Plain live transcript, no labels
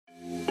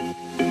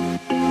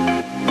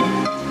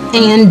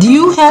And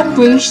you have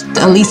reached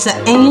Lisa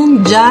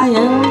and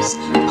JAEL'S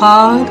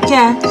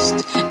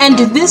podcast. And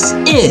this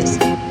is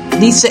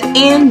Lisa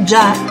and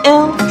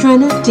JAEL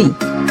Trinity,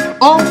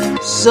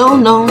 also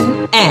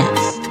known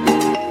as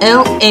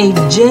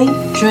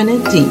LAJ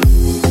Trinity.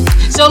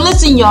 So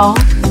listen, y'all,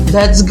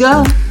 let's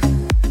go.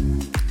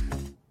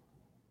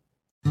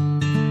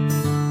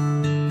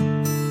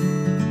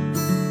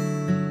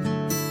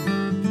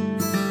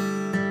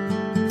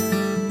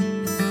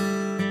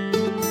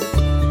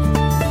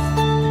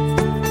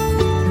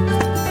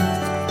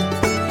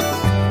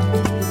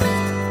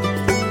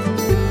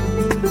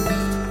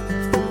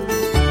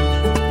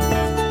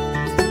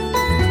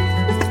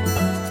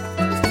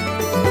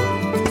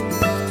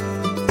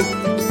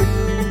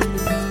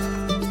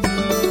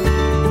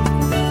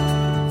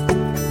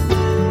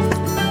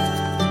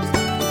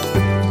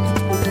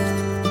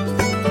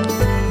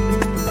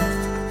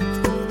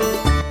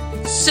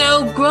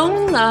 So,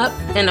 growing up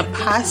an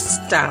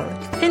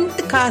apostolic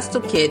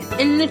Pentecostal kid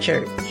in the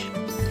church,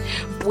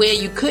 where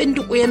you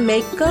couldn't wear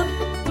makeup,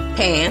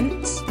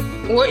 pants,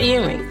 or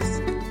earrings,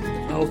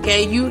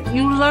 okay, you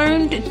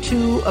learned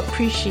to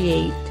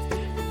appreciate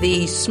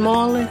the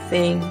smaller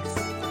things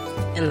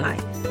in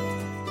life.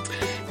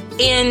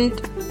 And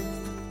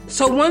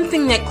so one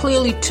thing that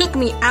clearly took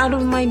me out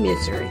of my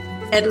misery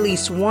at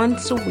least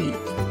once a week,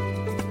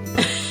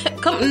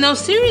 no,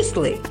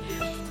 seriously,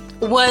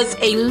 was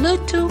a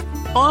little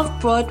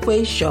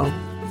off-Broadway show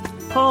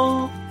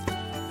called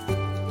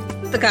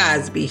The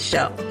Cosby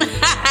Show.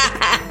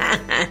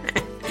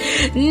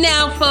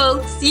 Now,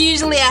 folks,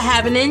 usually I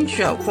have an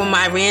intro for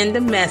my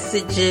random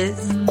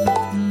messages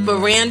for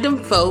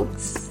random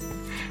folks,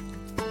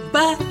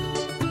 but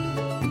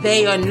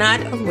they are not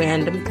a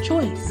random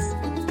choice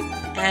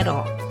at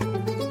all.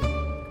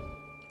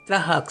 The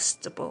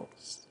Huxtables.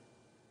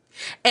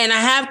 And I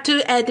have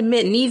to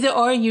admit, neither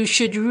are you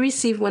should you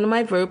receive one of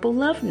my verbal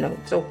love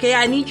notes, okay?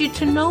 I need you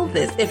to know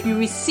this. If you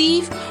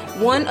receive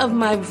one of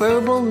my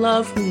verbal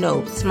love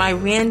notes, my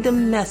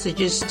random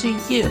messages to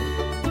you,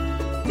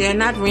 they're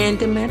not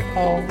random at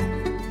all.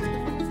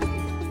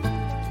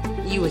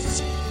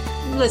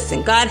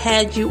 Listen, God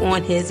had you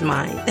on his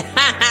mind.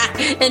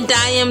 And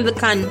I am the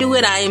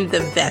conduit, I am the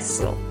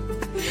vessel.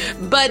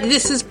 But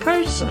this is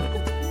personal.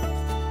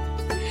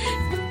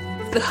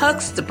 The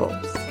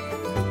Huxtables.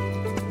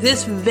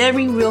 This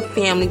very real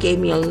family gave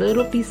me a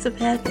little piece of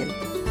heaven.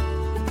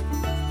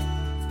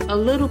 A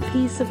little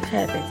piece of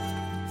heaven.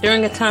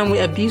 During a time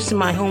where abuse in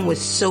my home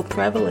was so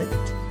prevalent.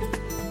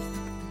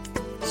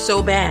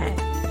 So bad.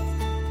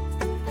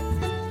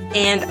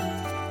 And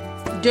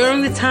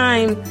during the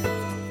time,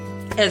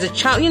 as a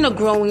child,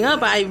 growing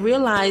up, I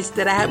realized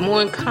that I had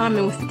more in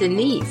common with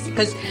Denise.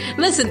 Because,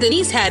 listen,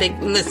 Denise had it,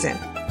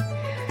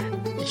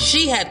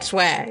 she had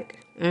swag.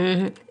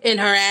 In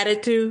her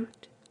attitude.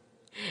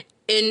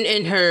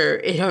 In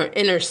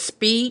her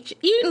speech,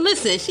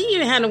 she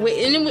even had a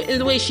way in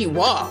the way she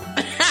walked.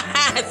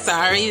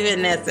 Sorry,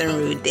 Vanessa and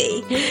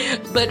Rudy,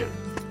 but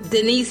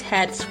Denise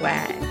had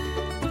swag.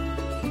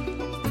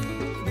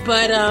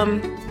 But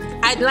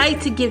I'd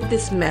like to give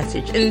this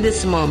message in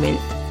this moment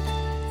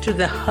to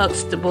the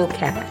Huxtable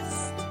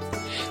cast.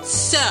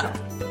 So,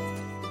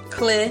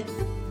 Claire,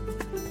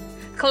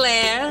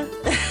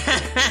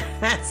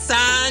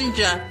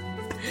 Sandra,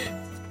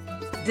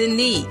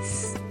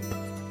 Denise.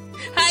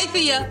 Hi,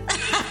 Thea.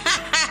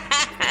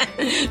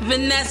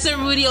 Vanessa,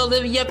 Rudy,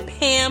 Olivia,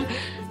 Pam,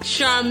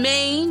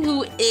 Charmaine,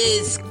 who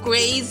is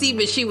crazy,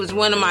 but she was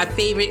one of my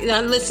favorite.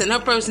 Now, listen, her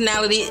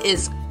personality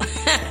is...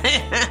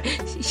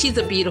 she's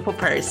a beautiful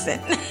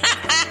person.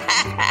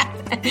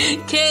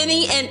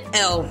 Kenny and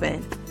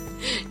Elvin,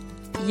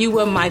 you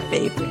are my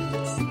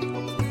favorites.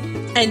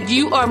 And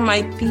you are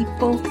my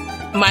people,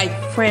 my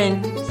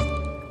friends,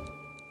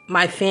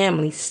 my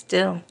family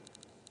still.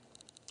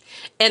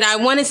 And I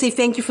want to say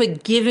thank you for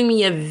giving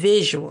me a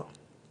visual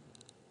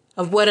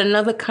of what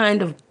another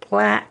kind of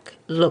black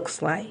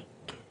looks like,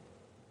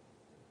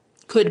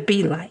 could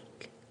be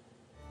like.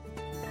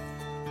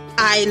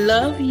 I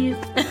love you.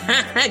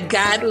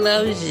 God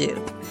loves you.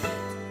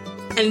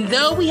 And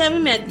though we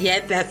haven't met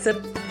yet, that's a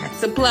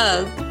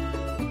plug.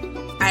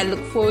 I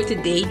look forward to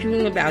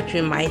daydreaming about you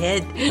in my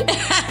head,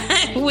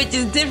 which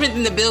is different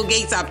than the Bill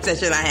Gates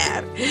obsession I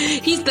have.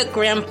 He's the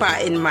grandpa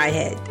in my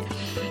head.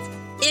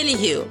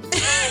 Anywho,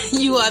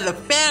 you are the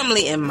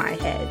family in my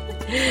head.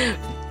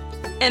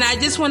 And I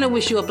just want to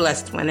wish you a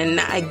blessed one. And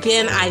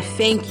again, I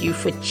thank you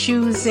for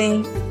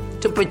choosing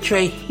to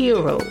portray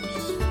heroes.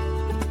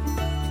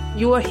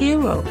 You are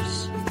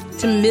heroes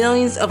to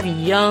millions of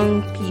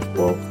young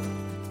people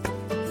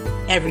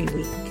every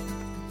week.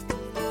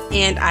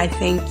 And I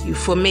thank you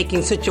for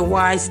making such a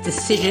wise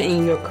decision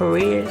in your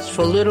careers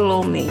for little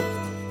old me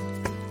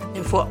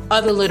and for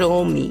other little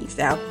old me's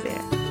out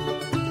there.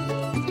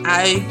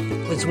 I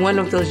was one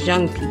of those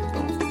young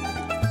people.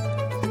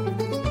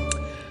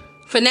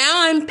 For now,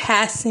 I'm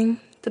passing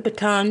the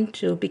baton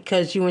to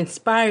because you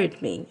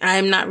inspired me. I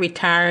am not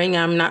retiring,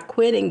 I'm not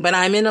quitting, but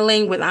I'm in a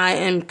lane where I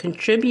am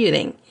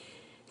contributing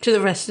to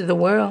the rest of the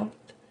world.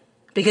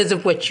 because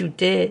of what you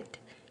did,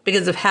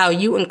 because of how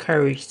you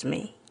encouraged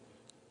me.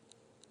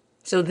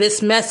 So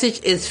this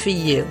message is for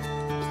you.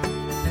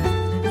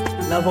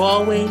 Love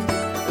always,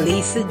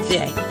 Lisa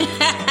J.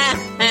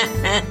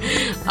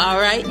 All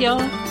right,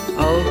 y'all?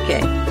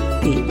 Okay.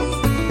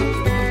 Peace.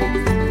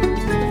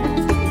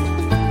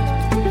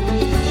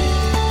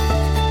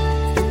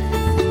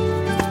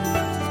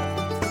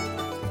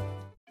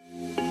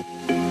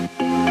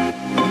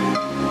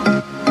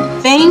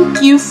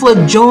 Thank you for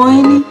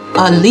joining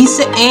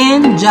Lisa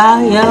and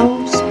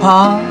JAEL'S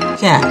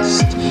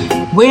podcast,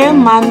 where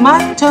my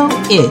motto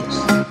is,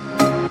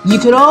 you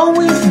could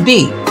always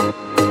be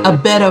a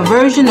better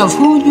version of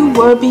who you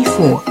were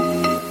before.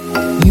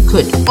 You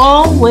could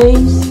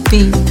always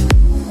be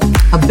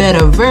a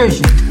better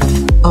version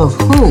of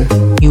who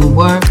you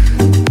were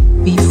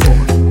before.